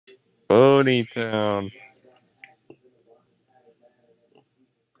PonyTown.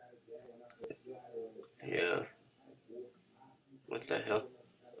 Yeah. What the hell?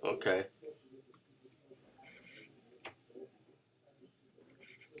 Okay.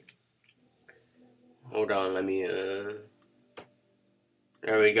 Hold on, let me, There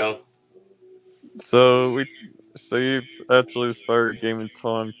we go. So you actually started gaming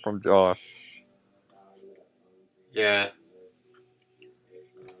time from Josh. Yeah.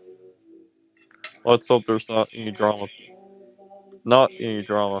 Let's hope there's not any drama. Not any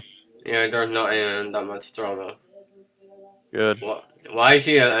drama. Yeah, there's not that much drama. Good. Why is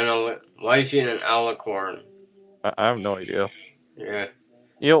she why is she in an alicorn? I have no idea. Yeah.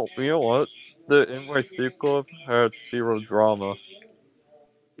 You know what? The NYC Club had zero drama.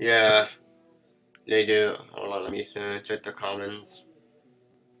 Yeah, they do. Hold on, let me check the comments.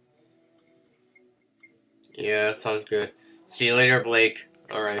 Yeah, sounds good. See you later, Blake.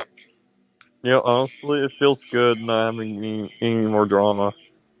 Alright. You know, honestly, it feels good not having any more drama.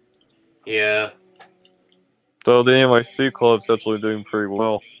 Yeah. So the NYC Club's actually doing pretty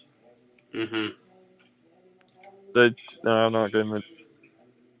well. Mm-hmm. I'm not gonna.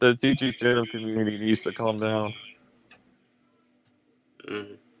 The TG Fandom community needs to calm down.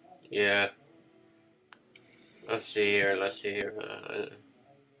 Mm-hmm. Yeah. Let's see here.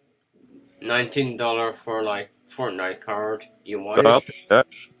 $19 for like Fortnite card. You want I'll it? take that.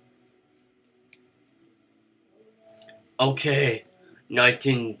 Okay.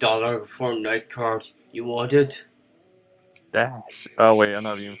 $19 Fortnite card. You want it? Dash. Oh wait, I'm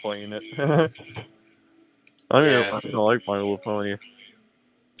not even playing it. I don't like My Little Pony.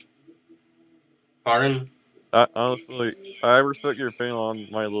 Pardon? Honestly, I respect your opinion on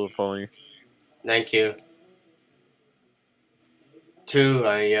My Little Pony. Thank you. Two,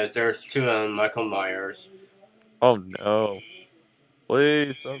 yes, there's two Michael Myers. Oh no.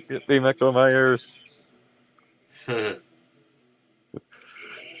 Please don't get me Michael Myers. You're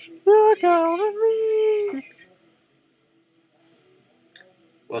calling me.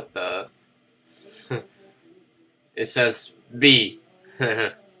 What the? It says B.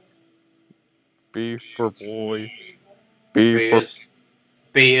 B for boy. B B for.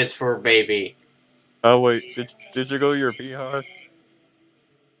 is for baby. Oh wait, did you go to your beehive?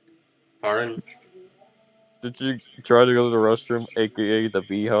 Pardon? Did you try to go to the restroom, aka the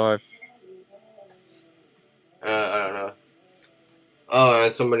beehive? I don't know. Oh,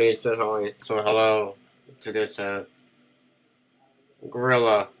 and somebody said hi. So hello to this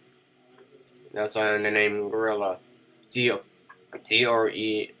gorilla. That's the name gorilla.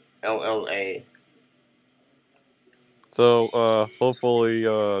 Grella. So hopefully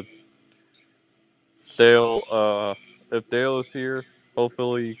Dale if Dale is here,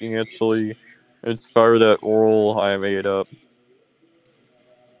 hopefully you can actually inspire that role I made up.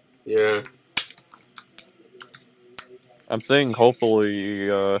 Yeah. I'm saying hopefully he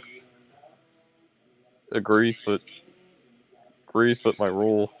agrees with my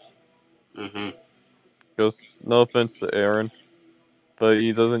rule. Mm-hmm. Because no offense to Aaron, but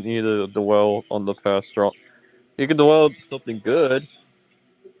he doesn't need to dwell on the past drama. He can dwell on something good.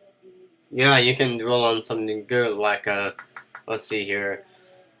 Yeah, you can dwell on something good like let's see here.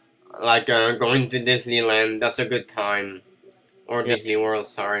 Like going to Disneyland, that's a good time. Or Yeah, Disney World,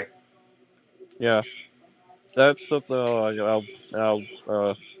 sorry. yeah. That's something I'll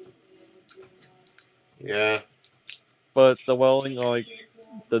Yeah. but dwelling on like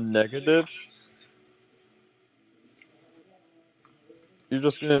the negatives, you're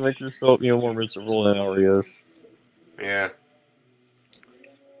just gonna make yourself more miserable than it already is. Yeah.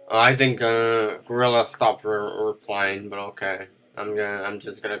 I think Gorilla stopped replying, but okay. I'm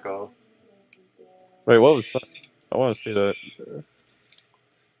just gonna go. Wait, what was that? I want to see that.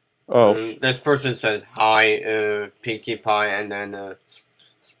 Oh, This person said hi, Pinkie Pie, and then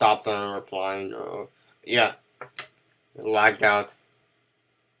stopped replying. Yeah, lagged out.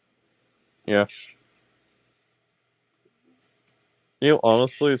 yeah.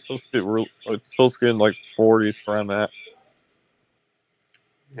 Honestly, it's supposed to get it's supposed to get in like 40s where I'm at.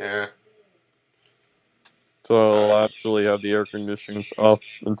 Yeah. So I'll actually have the air conditionings up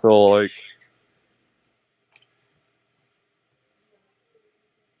until like.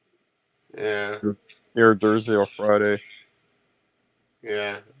 Yeah. Either Thursday or Friday.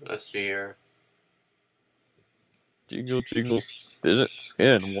 Yeah. Let's see here. Jiggle Jiggle skin.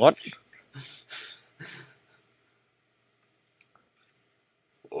 What?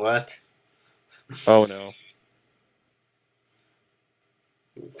 What? Oh no.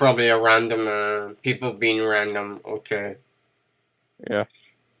 Probably a random people being random. Okay. Yeah.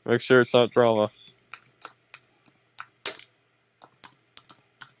 Make sure it's not drama.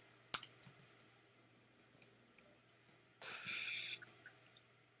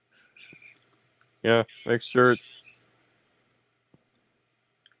 Yeah, make sure it's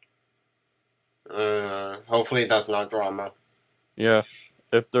Hopefully that's not drama. yeah.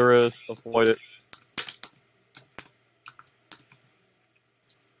 If there is, avoid it.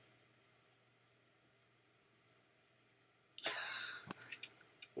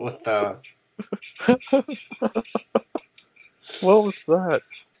 What the? What was that?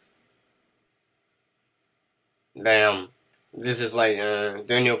 Damn. This is like,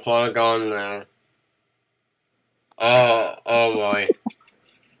 Daniel Polygon, oh boy.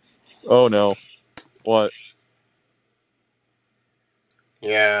 Oh no. What?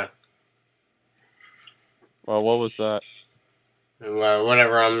 Yeah. Well, what was that? Well,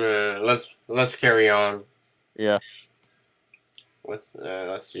 whatever, let's carry on Yeah. with,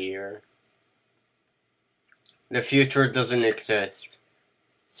 let's see here. The future doesn't exist,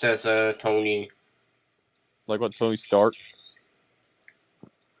 says, Tony. Like what, Tony Stark?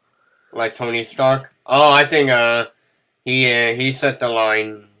 Like Tony Stark? Oh, I think, he set the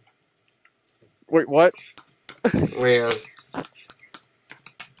line. Wait, what? Wait,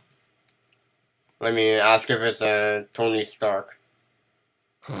 let me ask if it's, Tony Stark.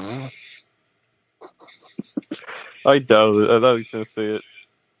 I doubt it. I thought he was gonna say it.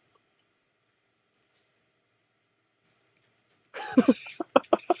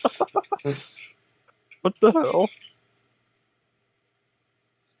 What the hell?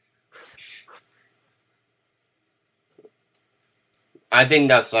 I think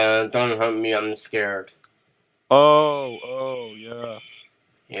that's, Don't Hurt Me, I'm Scared. Oh, yeah.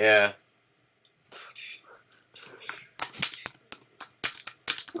 Yeah.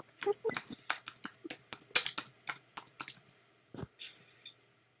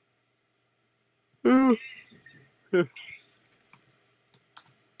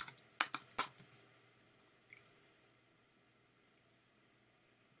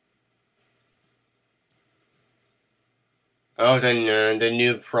 Oh, then, the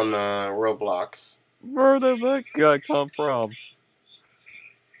noob from, Roblox. Where did that guy come from?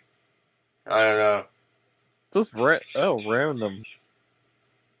 I don't know. Just random.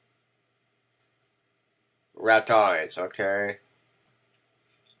 Rat eyes, okay.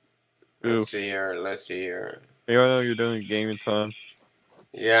 Ooh. Let's see here. I know you're doing gaming time.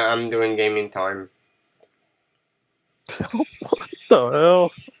 Yeah, I'm doing gaming time. What the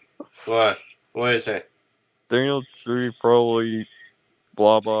hell? What? What is it? Daniel Tree probably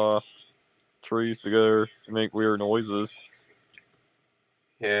blah blah trees together to make weird noises.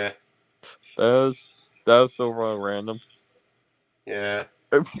 Yeah. That is so random. Yeah.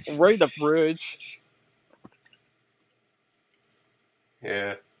 Right the bridge.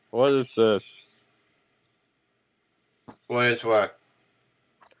 Yeah. What is this? What is what?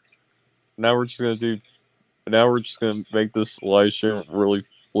 Now we're just gonna make this live stream really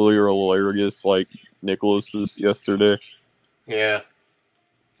hilarious like Nicholas's yesterday. Yeah.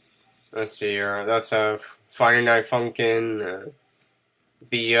 Let's see here. That's Friday Night Funkin',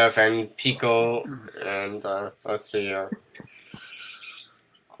 BF and Pico, and let's see here. I'm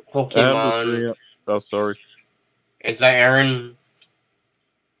just Pokemon. reading. Oh, sorry. Is that Aaron?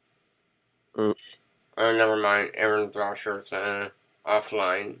 Oh, Never mind. Aaron Thrasher's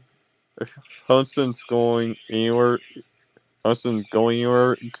offline. Hudson's going anywhere. Hudson's going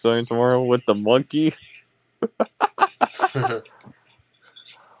anywhere exciting tomorrow with the monkey.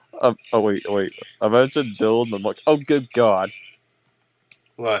 Oh wait. Imagine Dylan the monkey. Oh good God.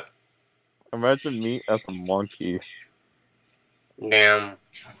 What? Imagine me as a monkey. Damn.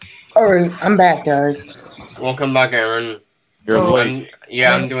 Alright, I'm back, guys. Welcome back, Aaron. You're So- late.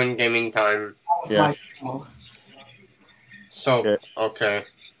 I'm doing gaming time. Yeah. So, okay.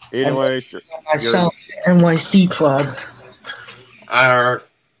 Anyway, Myself, NYC Club. I heard.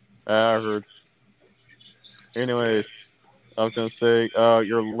 I heard. Anyways, I was gonna say,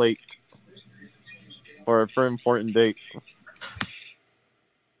 you're late for a very important date.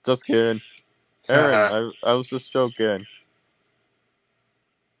 Just kidding, Aaron. I was just joking.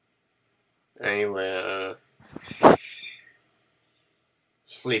 Anyway,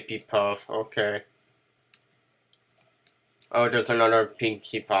 Sleepy Puff, okay. Oh, there's another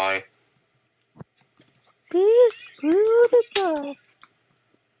Pinkie Pie.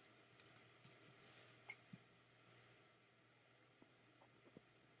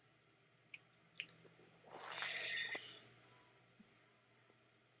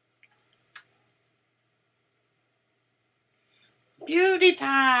 Beauty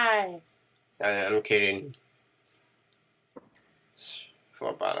Pie! I'm kidding. For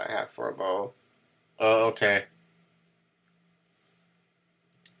about a half for a bow. Oh, okay.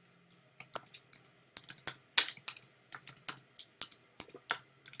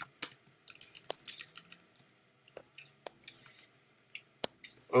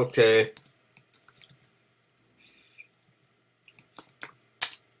 Okay.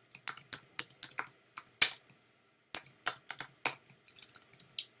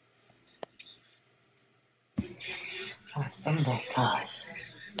 I'm back, guys.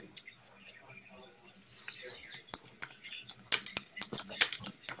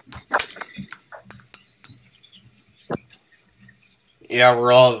 Yeah,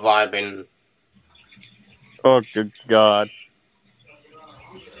 we're all vibing. Oh, good God.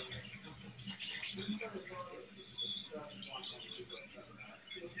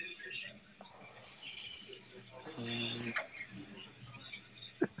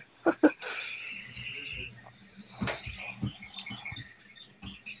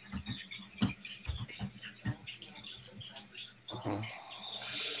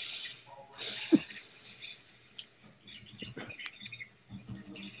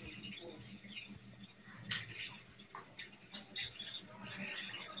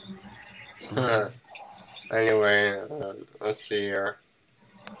 Anyway, let's see here.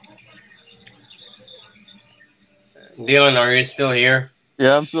 Dylan, are you still here?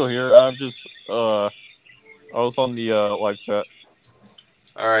 Yeah, I'm still here. I'm just, I was on the, live chat.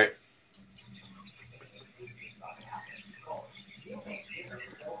 Alright.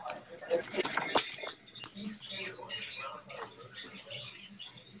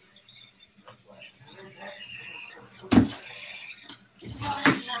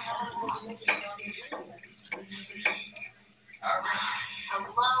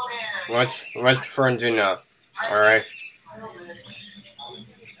 What's friends you know? Alright.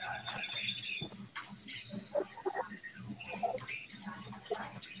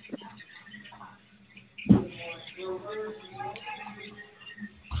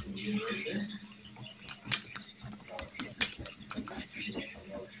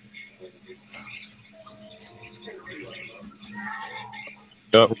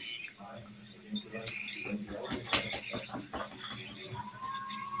 Yep.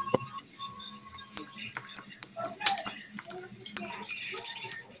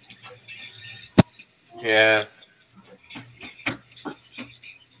 Yeah.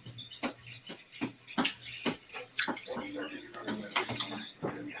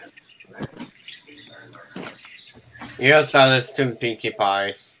 Yes, that is two Pinkie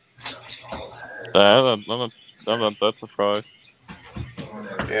Pies. I'm not that surprised.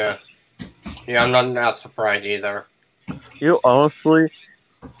 Yeah. Yeah, I'm not that surprised either. You know, honestly,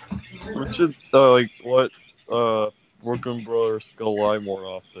 we should, like, let, Brooklyn Brothers go live more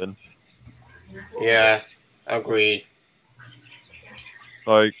often. Yeah. Agreed.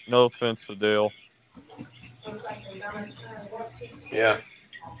 Like, no offense to Dale. Yeah.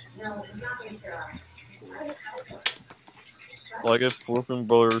 Like, if Brooklyn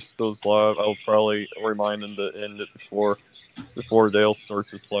Brothers goes live, I'll probably remind him to end it before Dale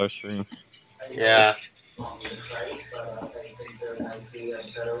starts his live stream. Yeah.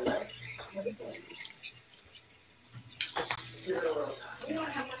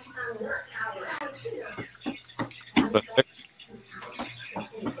 But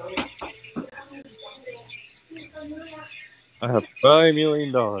I have $5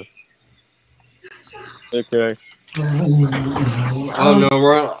 million. Okay. Oh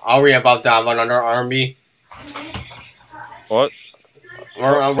no, are we about to have another army? What?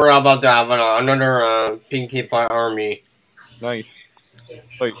 We're about to have another Pinkie Pie army. Nice.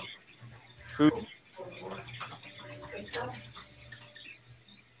 Wait. Who?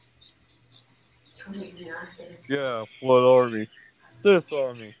 Yeah, what army? This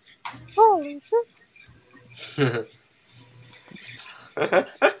army. Holy shit.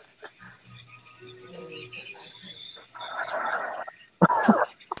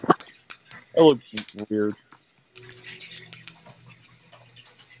 That looks weird.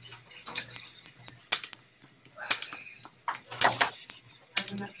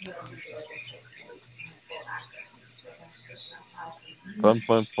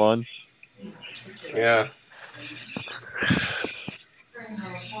 Fun. Yeah.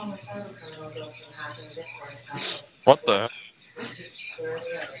 What the heck?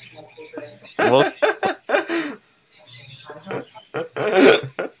 What?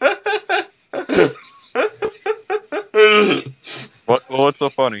 What's so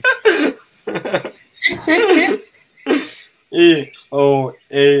funny? EOAH.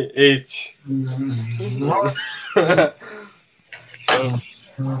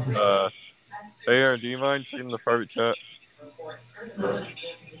 Hey Aaron, do you mind checking the private chat?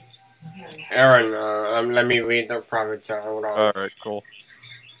 Aaron, let me read the private chat. Hold on. Alright, cool.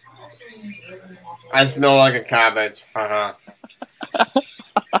 I smell like a cabbage. Haha.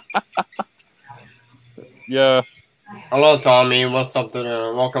 Yeah. Hello, Tommy. What's up to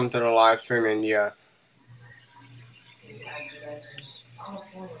the? Welcome to the live stream, India.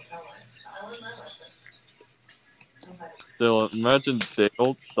 Still, imagine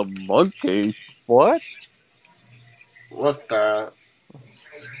Dale the monkey. What? What the?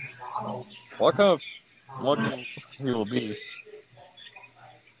 What kind of monkey he will be?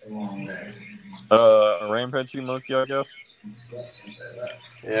 A rampaging monkey, I guess.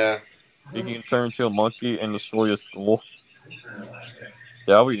 Yeah. He can turn into a monkey and destroy a school.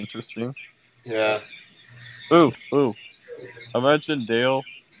 That'll be interesting. Yeah. Ooh. Imagine Dale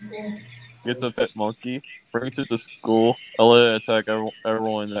gets a pet monkey, brings it to school, and let it attack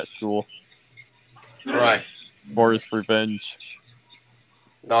everyone in that school Right. for his revenge.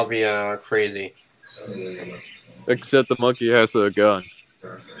 That'll be crazy. Except the monkey has a gun.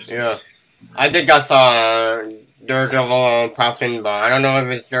 Yeah. I think I saw Daredevil passing by. I don't know if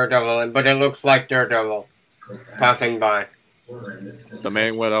it's Daredevil, but it looks like Daredevil passing by. The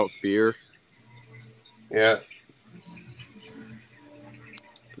man without fear. Yeah.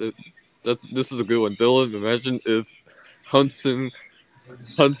 This is a good one, Dylan. Imagine if Hudson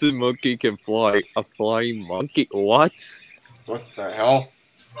monkey can fly. A flying monkey? What? What the hell?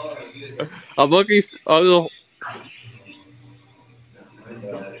 A monkey's. I don't know.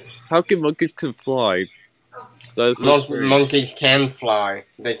 How can monkeys can fly? That is so strange. Monkeys can fly.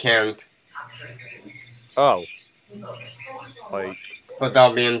 They can't. Oh. Like But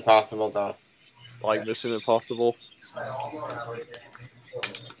that'll be impossible, though. Mission Impossible.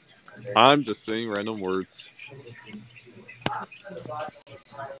 I'm just saying random words.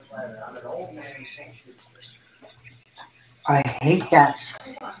 I hate that.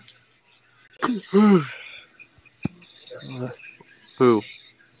 Who?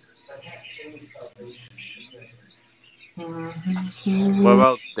 What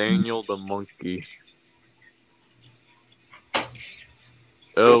about Daniel the monkey?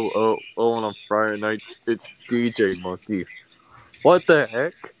 Oh, and on Friday nights, it's DJ Monkey. What the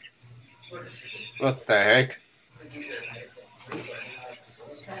heck? What the heck?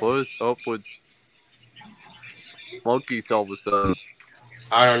 What is up with monkeys all of a sudden?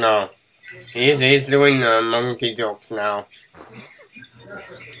 I don't know. He's doing monkey jokes now.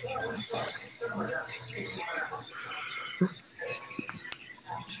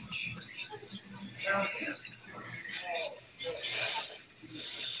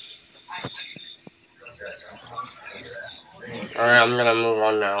 Alright, I'm gonna move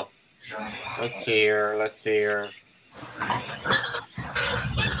on now. Let's see here.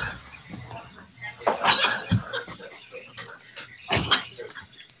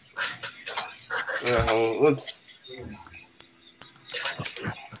 Whoops.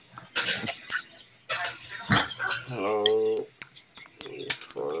 Hello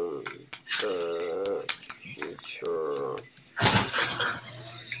from the future.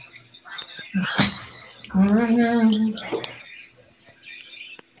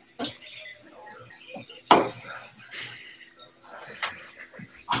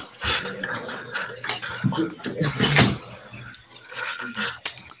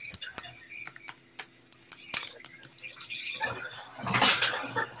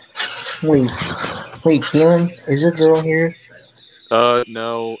 Wait, Dylan, is a girl here?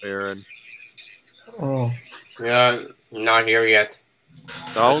 No, Aaron. Oh. Yeah, not here yet.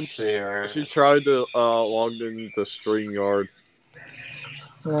 She tried to log into StreamYard.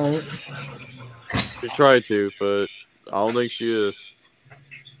 Right. She tried to, but I don't think she is.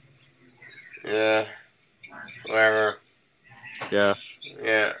 Yeah. Whatever. Yeah.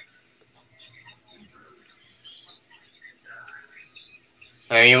 Yeah.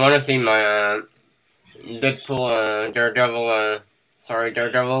 Hey, you wanna see my Deadpool, Daredevil,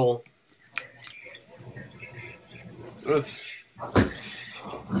 Daredevil? Oops.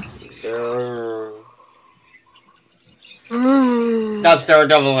 That's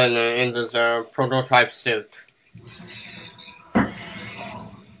Daredevil in this prototype suit.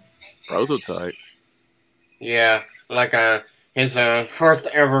 Prototype? Yeah, like his first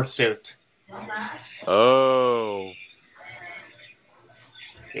ever suit. Oh.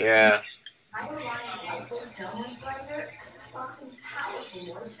 Yeah.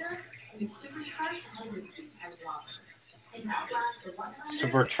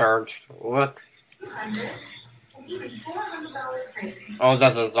 Supercharged. What? Oh,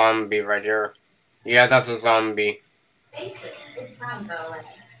 that's a zombie right here. Yeah, that's a zombie.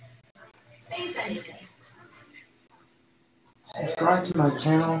 Subscribe to my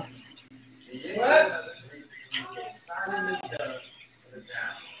channel.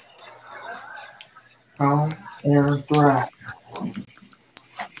 Aaron Thrack.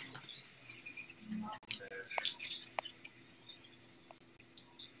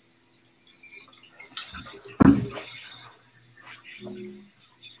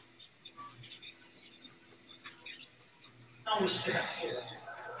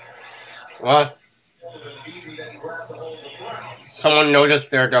 What? Someone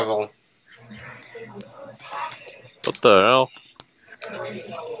noticed Daredevil. What the hell?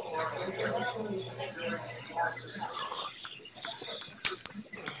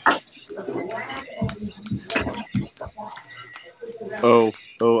 Oh,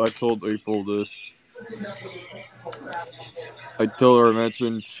 I told April this. I told her I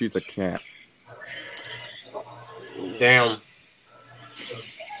mentioned she's a cat. Damn.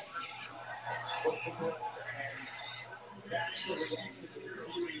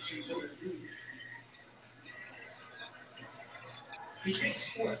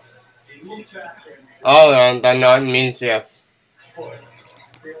 Oh, and then that means yes.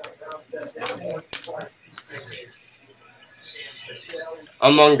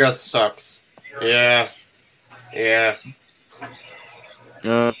 Among Us sucks. Yeah. Yeah.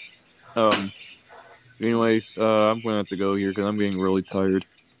 Uh, anyways, I'm gonna have to go here because I'm getting really tired.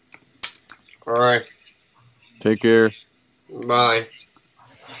 Alright. Take care. Bye.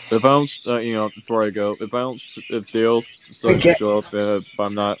 If I don't, before I go, if Dale decides to show up, if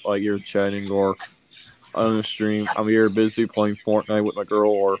I'm not like here chatting or on the stream, I'm here busy playing Fortnite with my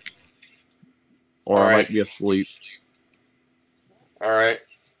girl, or I Alright. might be asleep. Alright.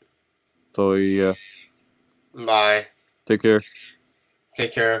 So yeah, Bye. take care.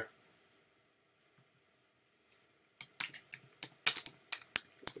 Take care.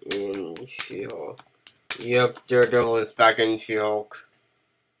 In She-Hulk. Yep, Daredevil is back in She-Hulk.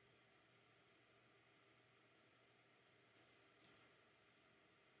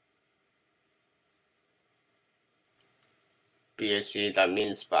 BSG, that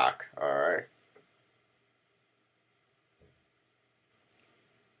means back. Alright.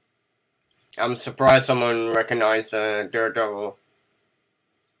 I'm surprised someone recognized Daredevil.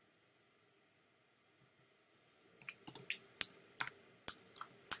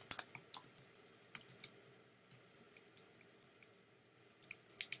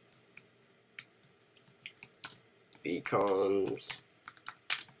 Becomes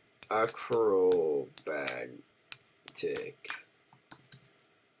acrobatic.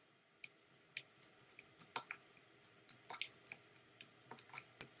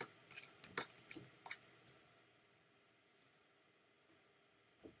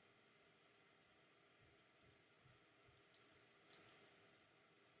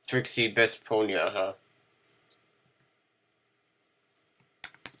 Trixie best pony, huh?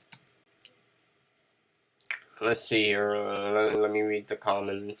 Let's see here. Let me read the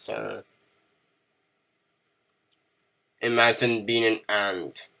comments. Imagine being an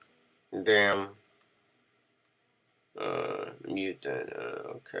ant. Damn. Mutant.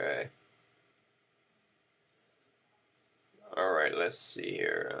 Okay. Alright, let's see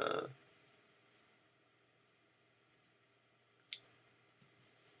here.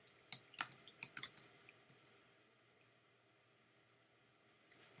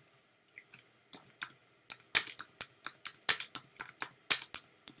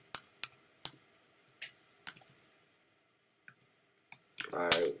 I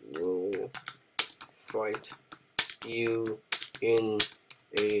will fight you in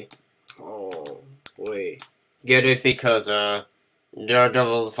a hallway. Get it? Because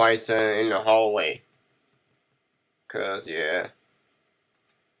Daredevil fights in the hallway. Cause yeah.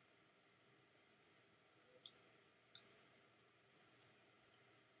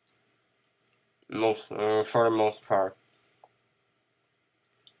 For the most part.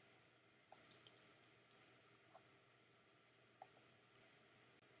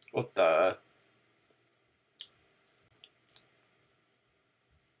 What the?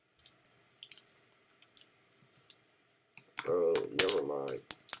 Oh, never mind.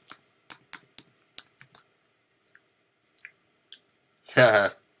 Haha.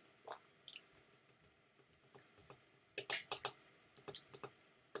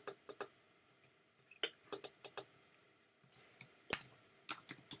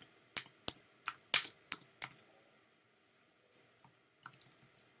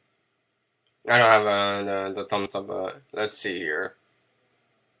 I don't have the thumbs up, but let's see here.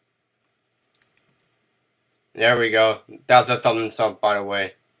 There we go. That's a thumbs up, by the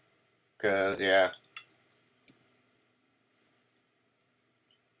way. Cause yeah.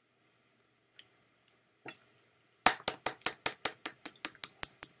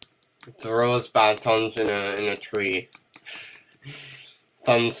 Throws batons in a tree.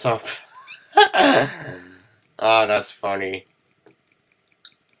 Thumbs up. Oh, that's funny.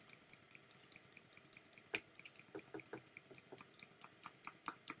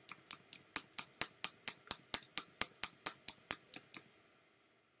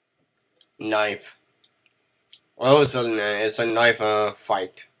 Knife. Oh, so it's a knife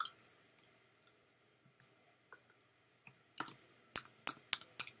fight.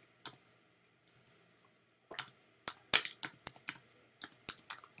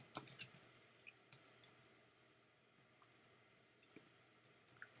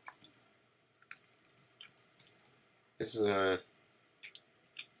 This is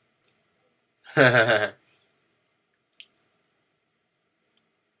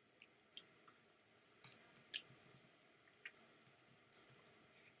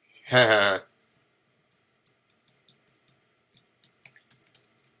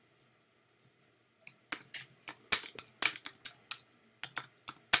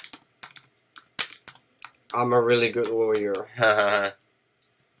I'm a really good warrior.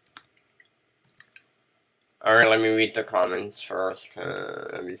 Alright, let me read the comments first.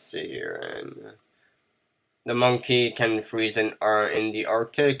 Let me see here. And the monkey can freeze in the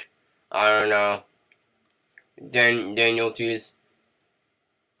Arctic. I don't know. Daniel cheese.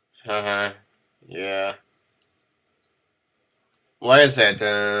 Yeah. What is it?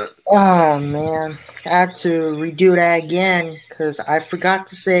 Oh man, I have to redo that again because I forgot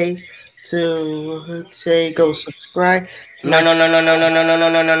to say go subscribe. No.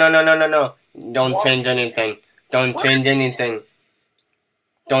 Don't change anything. Don't change anything.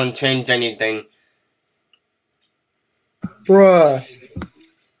 Don't change anything. Bruh.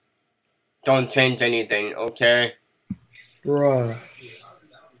 Don't change anything, okay? Bruh.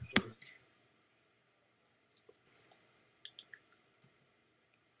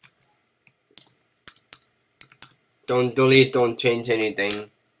 Don't delete, don't change anything.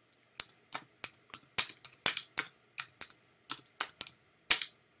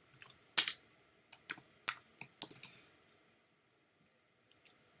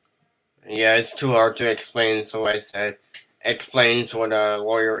 Yeah, it's too hard to explain, so I said explains what a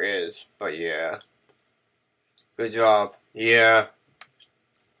lawyer is. But yeah. Good job. Yeah.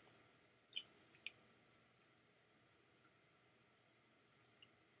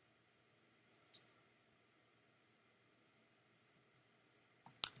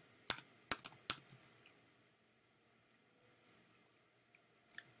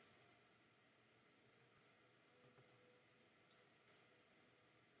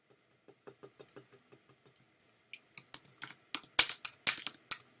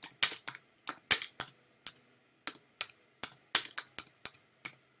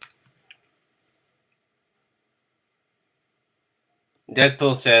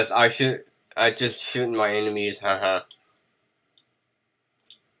 Deadpool says I just shoot my enemies, haha.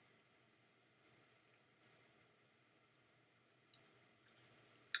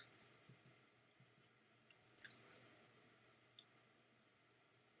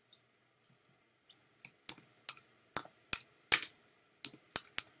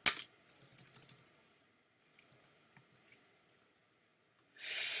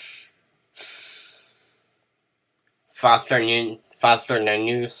 Faster than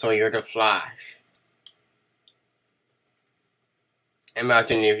you, so you're the Flash.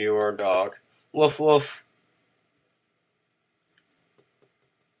 Imagine if you were a dog. Woof woof.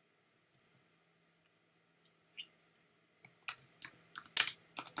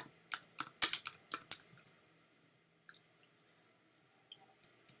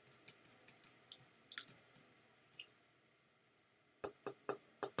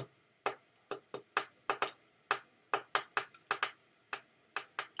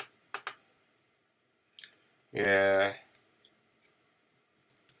 Yeah.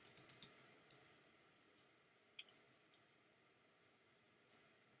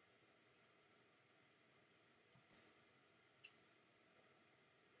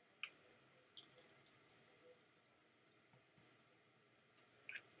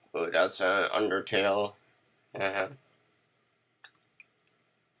 Oh, that's an Undertale.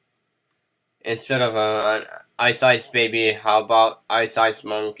 Instead of an Ice Ice Baby, how about Ice Ice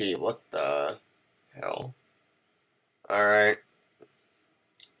Monkey? What the hell? Alright.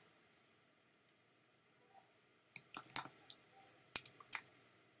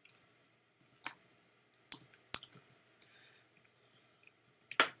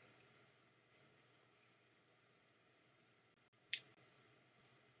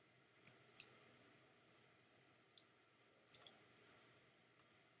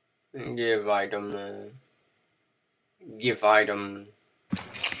 Give item. Give item.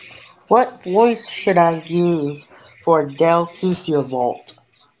 What voice should I use for Del Sucio Vault?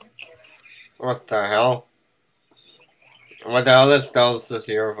 What the hell? What the hell is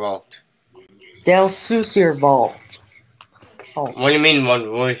your fault? Del Sucio Vault. Oh. What do you mean, what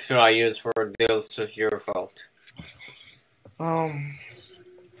voice should I use for Dale's your fault?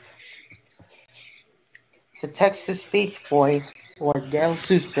 the Texas-Beach Boys or Del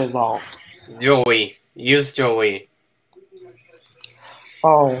Super Bowl? Joey. Use Joey.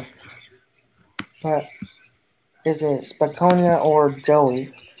 Oh, is it Spaconia or Joey?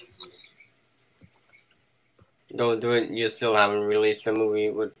 Don't do it. You still haven't released a movie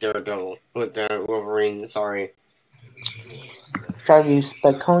with Daredevil. With Wolverine, sorry. Shall I use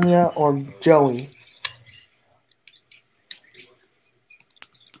Spaconia or Joey?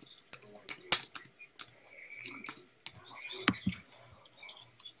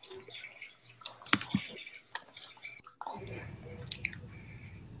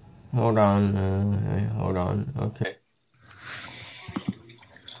 Hold on. Hold on. Okay.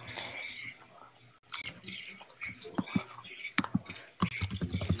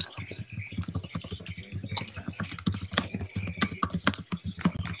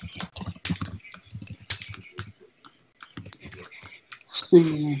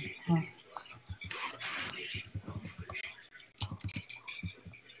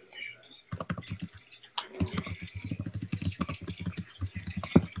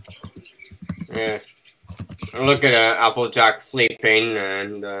 Yeah. Look at Applejack sleeping,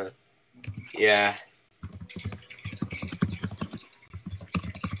 and yeah.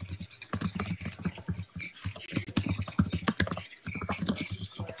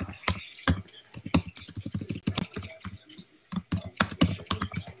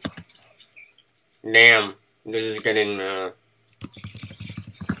 Damn, this is getting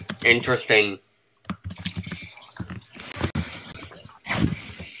interesting.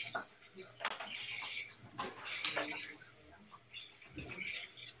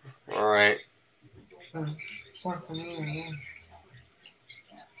 All right.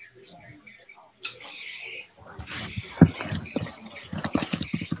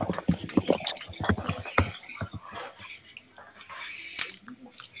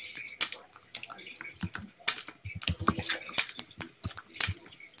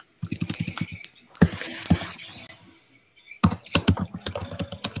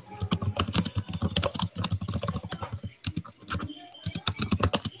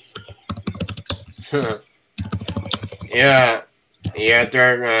 Yeah,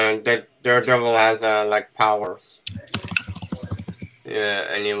 Daredevil has like powers. Yeah.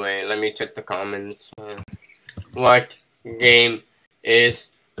 Anyway, let me check the comments. What game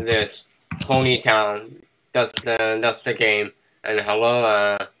is this? PonyTown. That's the game. And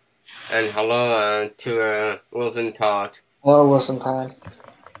hello to Wilson Todd. Hello, Wilson Todd.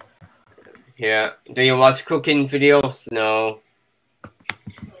 Yeah. Do you watch cooking videos? No.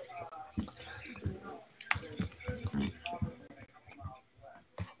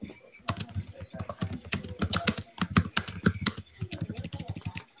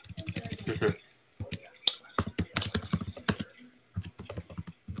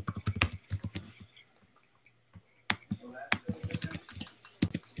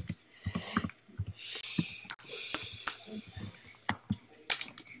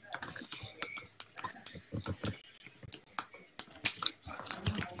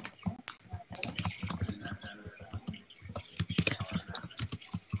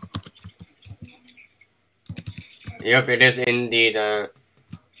 Yep, it is indeed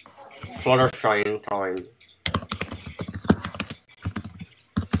Fluttershy time.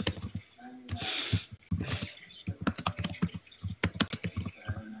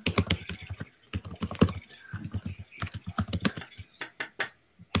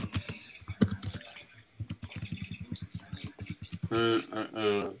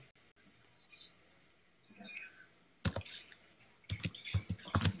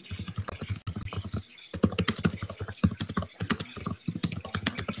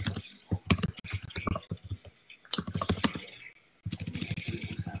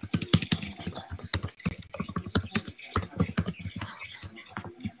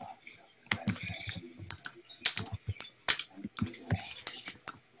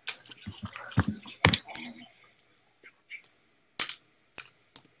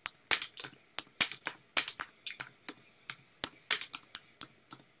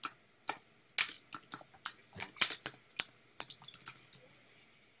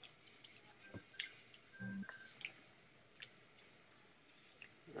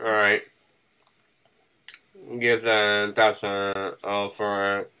 Alright. Guess that's all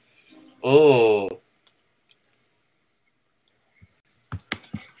for. Oh.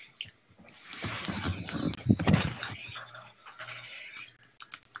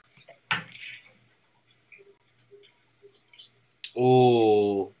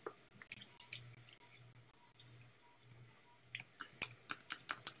 Ooh.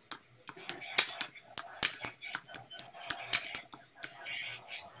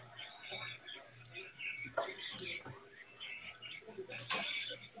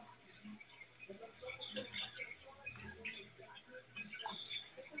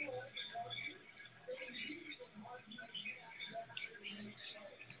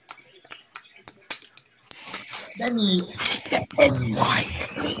 Let me the invite.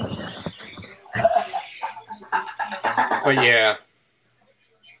 But yeah.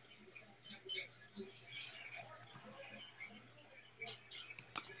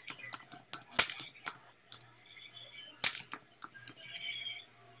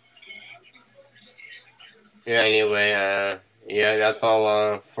 Yeah, anyway, yeah, that's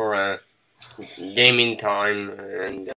all for gaming time, and